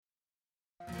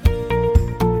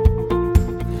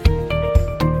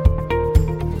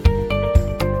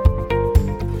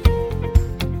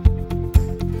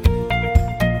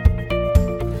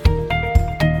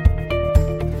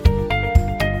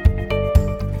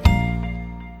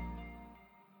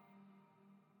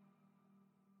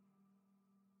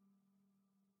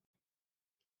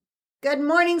Good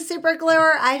morning,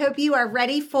 Supergluer. I hope you are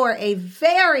ready for a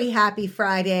very happy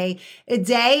Friday, a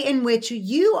day in which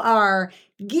you are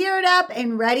geared up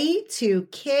and ready to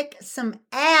kick some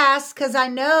ass, because I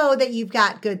know that you've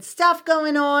got good stuff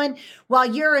going on. While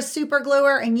you're a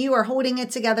supergluer and you are holding it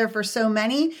together for so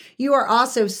many, you are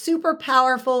also super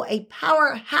powerful, a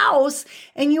powerhouse,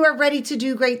 and you are ready to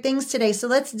do great things today. So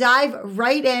let's dive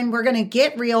right in. We're going to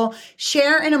get real,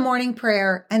 share in a morning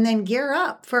prayer, and then gear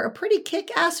up for a pretty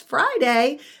kick-ass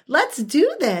Friday. Let's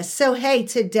do this. So, hey,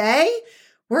 today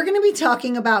we're going to be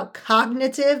talking about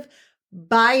cognitive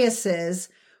biases.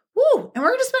 Woo! And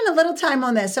we're going to spend a little time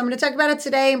on this. So I'm going to talk about it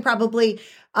today and probably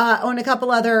on a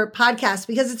couple other podcasts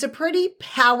because it's a pretty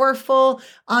powerful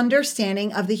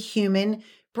understanding of the human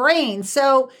brain.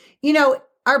 So,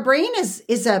 our brain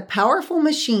is a powerful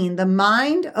machine. The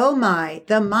mind, oh my,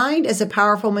 the mind is a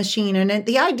powerful machine. And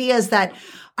the idea is that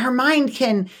our mind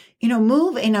can,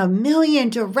 move in a million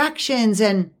directions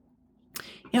and,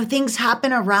 things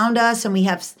happen around us and we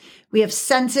have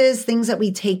senses, things that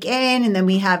we take in, and then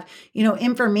we have,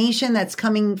 information that's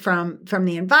coming from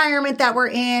the environment that we're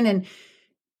in, and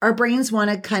our brains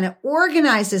want to kind of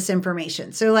organize this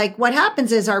information. So like what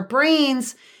happens is our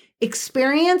brains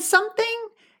experience something,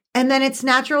 and then its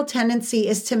natural tendency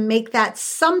is to make that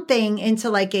something into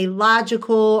like a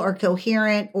logical or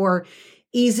coherent or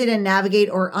easy to navigate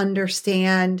or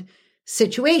understand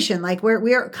situation. Like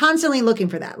we're constantly looking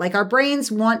for that. Like our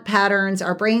brains want patterns.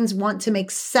 Our brains want to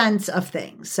make sense of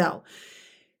things. So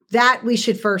that we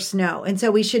should first know. And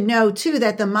so we should know too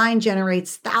that the mind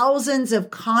generates thousands of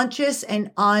conscious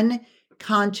and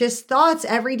unconscious thoughts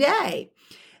every day.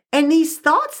 And these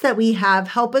thoughts that we have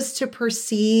help us to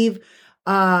perceive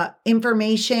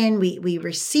information. We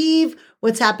receive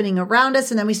what's happening around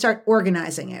us, and then we start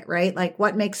organizing it, right? Like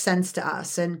what makes sense to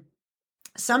us. And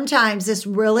sometimes this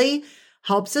really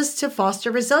helps us to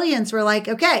foster resilience. We're like,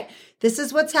 okay, this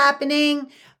is what's happening.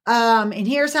 And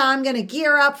here's how I'm going to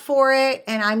gear up for it.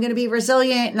 And I'm going to be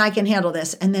resilient and I can handle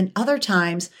this. And then other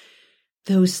times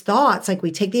those thoughts, like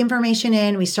we take the information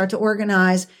in, we start to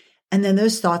organize, and then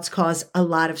those thoughts cause a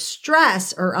lot of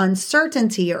stress or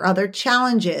uncertainty or other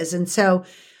challenges. And so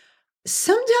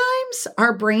sometimes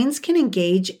our brains can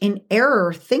engage in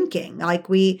error thinking. Like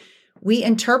we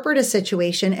interpret a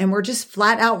situation and we're just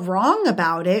flat out wrong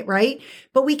about it, right?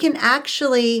 But we can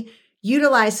actually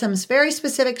utilize some very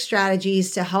specific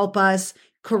strategies to help us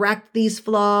correct these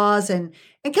flaws and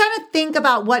kind of think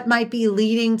about what might be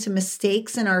leading to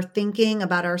mistakes in our thinking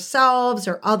about ourselves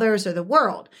or others or the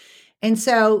world. And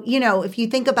so, if you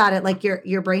think about it, like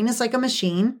your brain is like a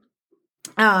machine.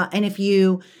 And if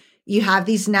you have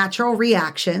these natural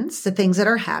reactions to things that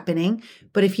are happening,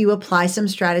 but if you apply some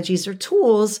strategies or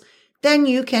tools, then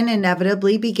you can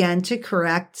inevitably begin to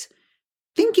correct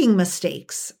thinking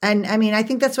mistakes. And I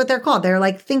think that's what they're called. They're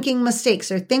like thinking mistakes,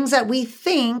 or things that we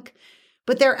think,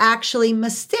 but they're actually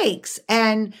mistakes.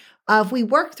 And if we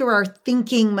work through our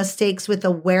thinking mistakes with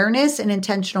awareness and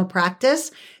intentional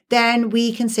practice, then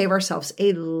we can save ourselves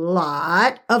a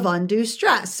lot of undue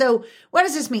stress. So what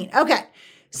does this mean? Okay.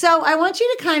 So I want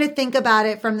you to kind of think about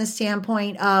it from the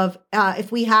standpoint of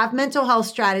if we have mental health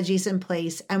strategies in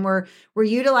place and we're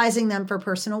utilizing them for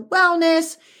personal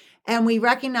wellness, and we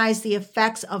recognize the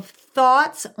effects of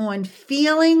thoughts on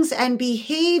feelings and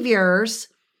behaviors,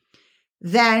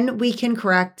 then we can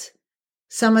correct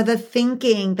some of the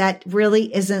thinking that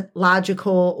really isn't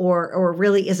logical or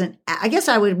really isn't, I guess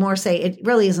I would more say it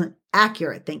really isn't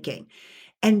accurate thinking.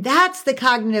 And that's the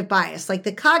cognitive bias. Like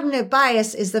the cognitive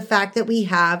bias is the fact that we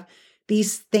have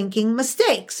these thinking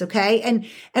mistakes. Okay.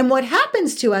 And what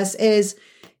happens to us is,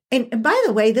 and by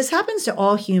the way, this happens to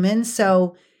all humans.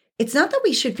 So it's not that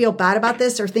we should feel bad about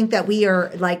this or think that we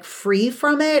are like free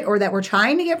from it or that we're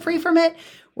trying to get free from it.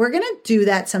 We're going to do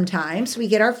that sometimes. We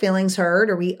get our feelings hurt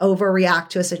or we overreact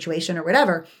to a situation or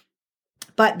whatever.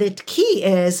 But the key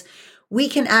is we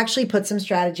can actually put some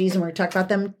strategies, and we're going to talk about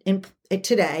them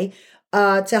today,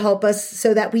 to help us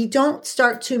so that we don't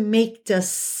start to make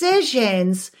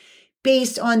decisions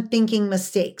based on thinking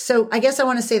mistakes. So I guess I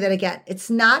want to say that again. It's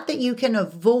not that you can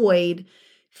avoid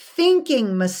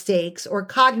thinking mistakes or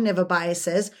cognitive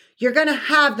biases. You're going to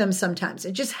have them sometimes.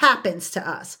 It just happens to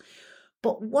us.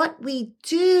 But what we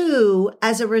do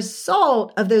as a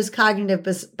result of those cognitive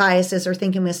biases or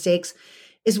thinking mistakes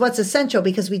is what's essential,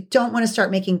 because we don't want to start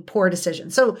making poor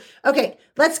decisions. So, okay,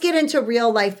 let's get into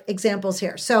real life examples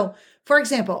here. So, for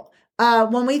example,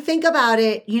 when we think about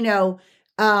it,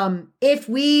 if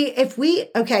we,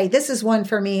 okay, this is one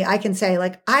for me. I can say,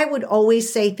 like, I would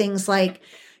always say things like,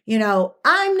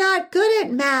 I'm not good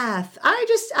at math. I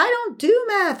don't do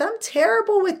math. I'm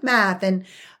terrible with math. And,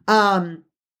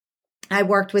 I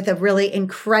worked with a really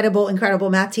incredible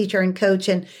math teacher and coach.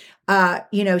 And,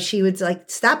 she would like,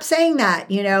 stop saying that,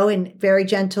 and very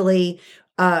gently.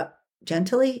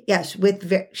 Yes.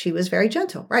 She was very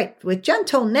gentle, right? With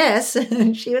gentleness,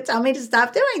 she would tell me to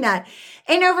stop doing that.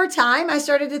 And over time, I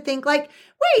started to think like,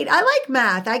 wait, I like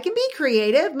math. I can be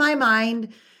creative. My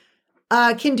mind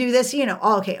can do this,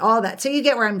 all that. So you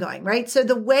get where I'm going, right? So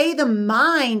the way the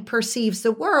mind perceives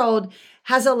the world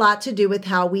has a lot to do with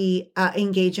how we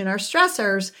engage in our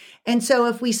stressors. And so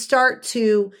if we start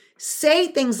to say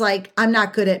things like, I'm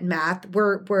not good at math,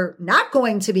 we're not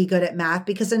going to be good at math,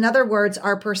 because in other words,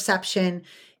 our perception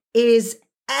is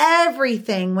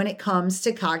everything when it comes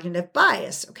to cognitive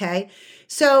bias. Okay.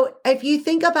 So if you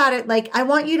think about it, like, I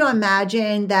want you to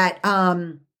imagine that,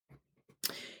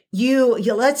 you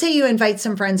let's say you invite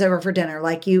some friends over for dinner,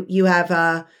 like you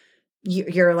have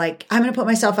you're like, I'm going to put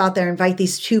myself out there, invite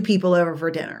these two people over for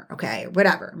dinner. Okay,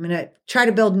 whatever. I'm going to try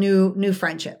to build new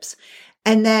friendships.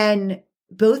 And then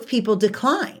both people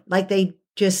decline. Like, they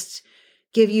just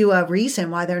give you a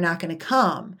reason why they're not going to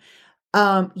come.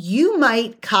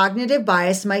 Cognitive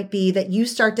bias might be that you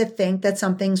start to think that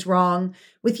something's wrong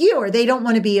with you, or they don't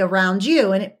want to be around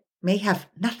you. And it may have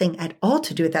nothing at all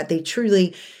to do with that. They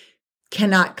truly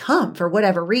cannot come for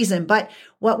whatever reason. But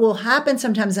what will happen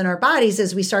sometimes in our bodies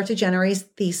is we start to generate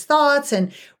these thoughts,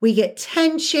 and we get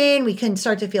tension. We can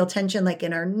start to feel tension like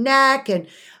in our neck, and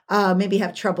maybe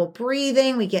have trouble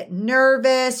breathing. We get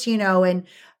nervous, and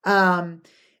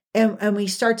we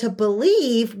start to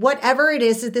believe whatever it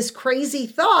is, that this crazy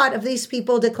thought of these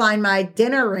people decline my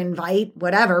dinner invite,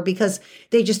 whatever, because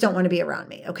they just don't want to be around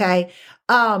me. Okay.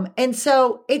 And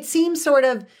so it seems sort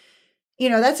of,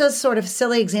 that's a sort of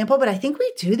silly example, but I think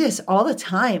we do this all the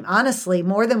time, honestly,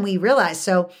 more than we realize.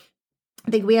 So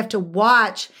I think we have to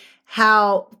watch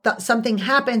how something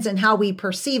happens and how we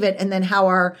perceive it, and then how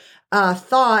our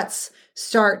thoughts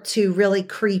start to really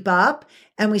creep up,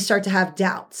 and we start to have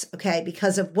doubts, okay,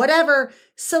 because of whatever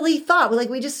silly thought, like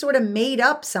we just sort of made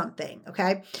up something,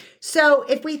 okay? So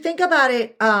if we think about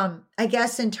it, I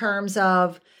guess in terms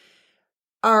of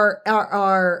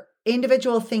our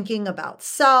individual thinking about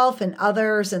self and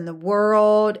others and the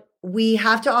world, we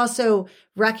have to also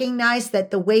recognize that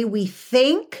the way we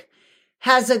think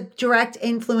has a direct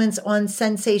influence on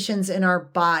sensations in our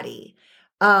body.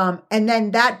 And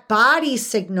then that body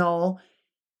signal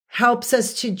helps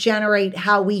us to generate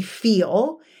how we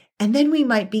feel. And then we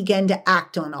might begin to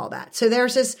act on all that. So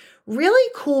there's this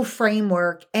really cool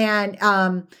framework, and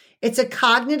it's a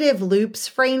cognitive loops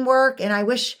framework. And I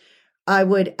wish I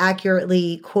would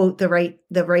accurately quote the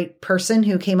right person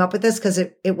who came up with this, because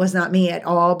it was not me at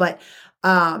all. But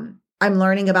I'm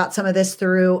learning about some of this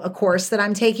through a course that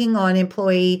I'm taking on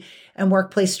employee and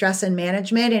workplace stress and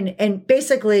management. And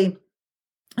basically,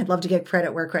 I'd love to get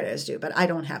credit where credit is due, but I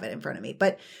don't have it in front of me.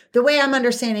 But the way I'm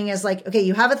understanding is like, okay,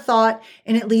 you have a thought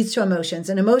and it leads to emotions,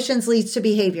 and emotions leads to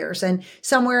behaviors. And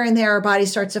somewhere in there, our body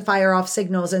starts to fire off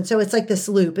signals. And so it's like this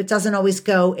loop. It doesn't always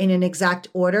go in an exact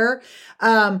order.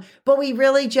 But we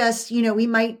really just, we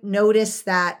might notice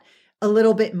that a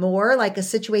little bit more, like a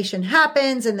situation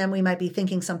happens, and then we might be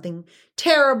thinking something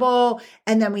terrible,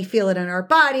 and then we feel it in our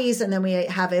bodies, and then we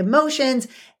have emotions.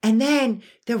 And then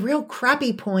the real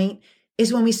crappy point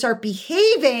is when we start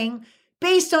behaving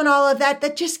based on all of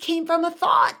that just came from a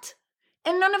thought,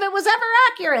 and none of it was ever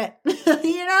accurate,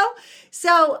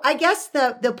 So I guess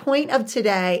the point of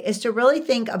today is to really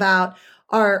think about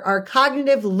our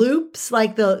cognitive loops,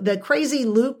 like the crazy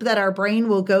loop that our brain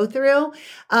will go through,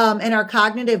 and our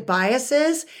cognitive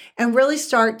biases, and really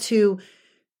start to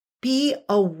be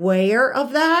aware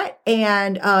of that.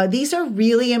 And these are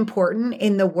really important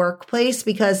in the workplace,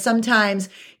 because sometimes,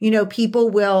 people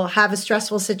will have a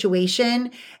stressful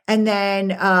situation, and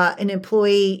then an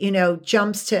employee,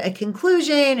 jumps to a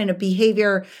conclusion, and a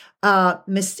behavior a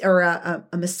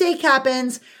mistake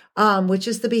happens, which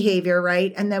is the behavior,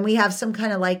 right? And then we have some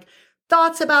kind of like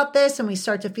thoughts about this, and we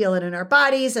start to feel it in our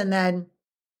bodies, and then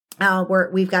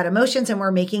we've got emotions, and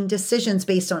we're making decisions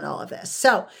based on all of this.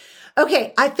 So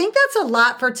okay, I think that's a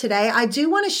lot for today. I do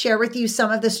want to share with you some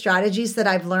of the strategies that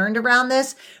I've learned around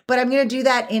this, but I'm going to do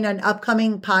that in an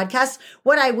upcoming podcast.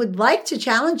 What I would like to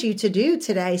challenge you to do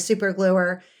today,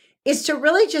 Supergluer, is to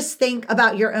really just think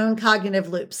about your own cognitive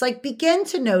loops. Like, begin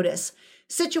to notice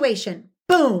situation,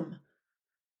 boom.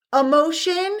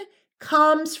 Emotion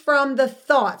comes from the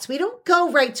thoughts. We don't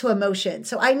go right to emotion.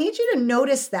 So I need you to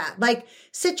notice that. Like,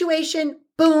 situation,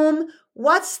 boom.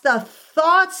 What's the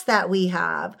thoughts that we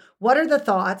have? What are the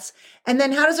thoughts? And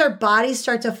then how does our body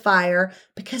start to fire?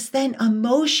 Because then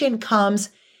emotion comes,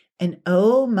 and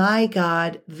oh my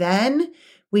God, then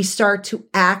we start to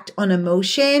act on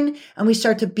emotion and we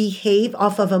start to behave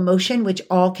off of emotion, which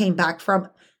all came back from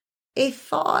a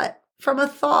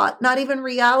thought, not even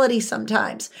reality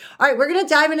sometimes. All right, we're going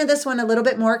to dive into this one a little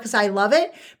bit more because I love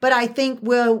it, but I think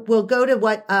we'll go to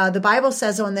what the Bible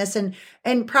says on this.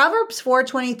 And Proverbs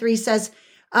 4:23 says,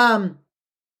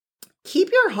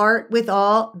 keep your heart with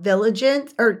all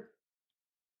vigilance.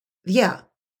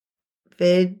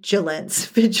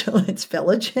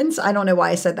 I don't know why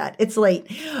I said that. It's late.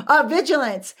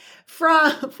 Vigilance for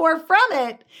from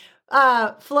it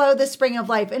flow the spring of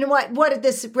life. And what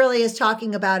this really is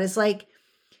talking about is like,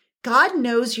 God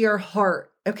knows your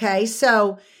heart. Okay.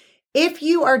 So if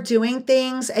you are doing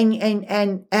things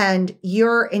and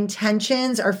your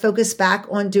intentions are focused back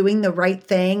on doing the right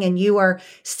thing, and you are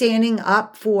standing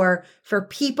up for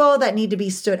people that need to be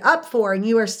stood up for, and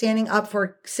you are standing up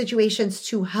for situations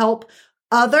to help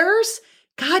others,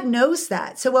 God knows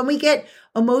that. So when we get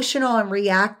emotional and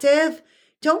reactive,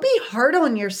 don't be hard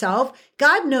on yourself.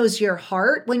 God knows your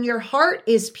heart. When your heart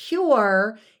is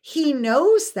pure, He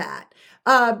knows that.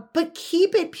 But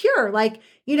keep it pure. Like,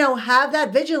 have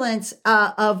that vigilance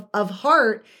of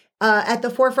heart at the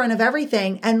forefront of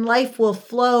everything, and life will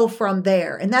flow from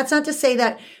there. And that's not to say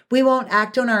that we won't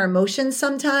act on our emotions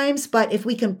sometimes, but if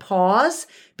we can pause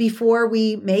before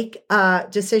we make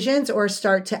decisions or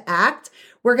start to act,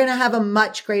 we're going to have a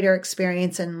much greater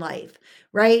experience in life,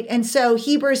 right? And so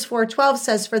Hebrews 4:12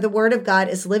 says, for the word of God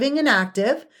is living and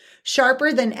active,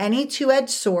 sharper than any two-edged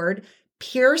sword,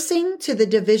 piercing to the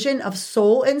division of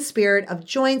soul and spirit, of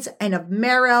joints and of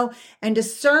marrow, and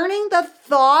discerning the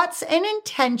thoughts and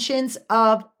intentions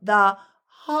of the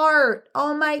heart.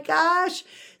 Oh my gosh.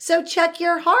 So check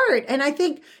your heart. And I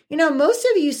think, most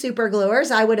of you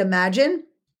supergluers, I would imagine,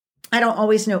 I don't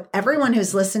always know everyone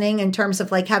who's listening in terms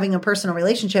of like having a personal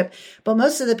relationship, but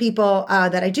most of the people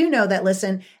that I do know that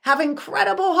listen have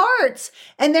incredible hearts,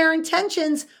 and their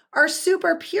intentions are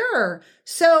super pure.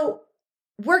 So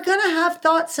we're going to have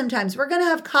thoughts sometimes. We're going to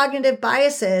have cognitive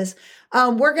biases.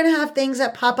 We're going to have things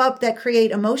that pop up that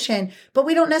create emotion, but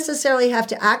we don't necessarily have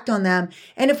to act on them.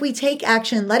 And if we take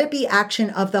action, let it be action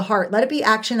of the heart. Let it be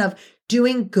action of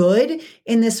doing good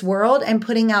in this world and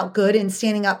putting out good and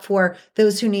standing up for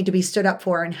those who need to be stood up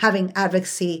for, and having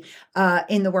advocacy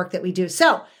in the work that we do.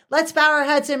 So let's bow our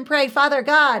heads and pray. Father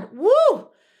God, woo!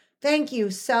 Thank you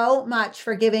so much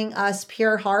for giving us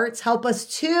pure hearts. Help us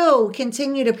to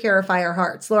continue to purify our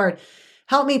hearts. Lord,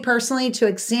 help me personally to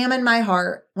examine my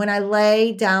heart when I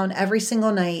lay down every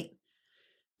single night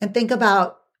and think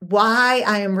about why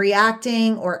I am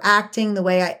reacting or acting the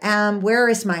way I am. Where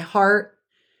is my heart?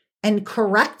 And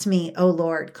correct me, oh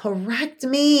Lord, correct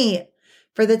me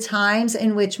for the times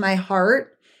in which my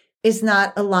heart is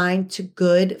not aligned to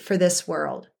good for this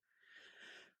world.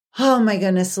 Oh my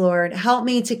goodness, Lord, help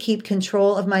me to keep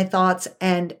control of my thoughts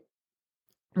and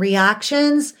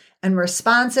reactions and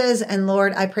responses. And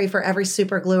Lord, I pray for every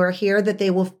supergluer here that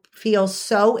they will feel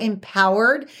so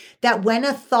empowered that when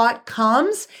a thought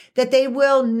comes, that they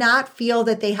will not feel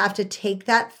that they have to take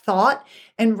that thought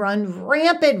and run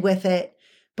rampant with it,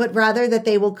 but rather that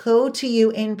they will go to you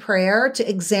in prayer to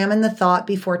examine the thought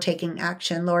before taking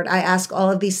action. Lord, I ask all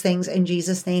of these things in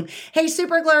Jesus' name. Hey,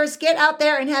 supergluers, get out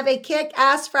there and have a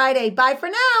kick-ass Friday. Bye for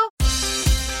now.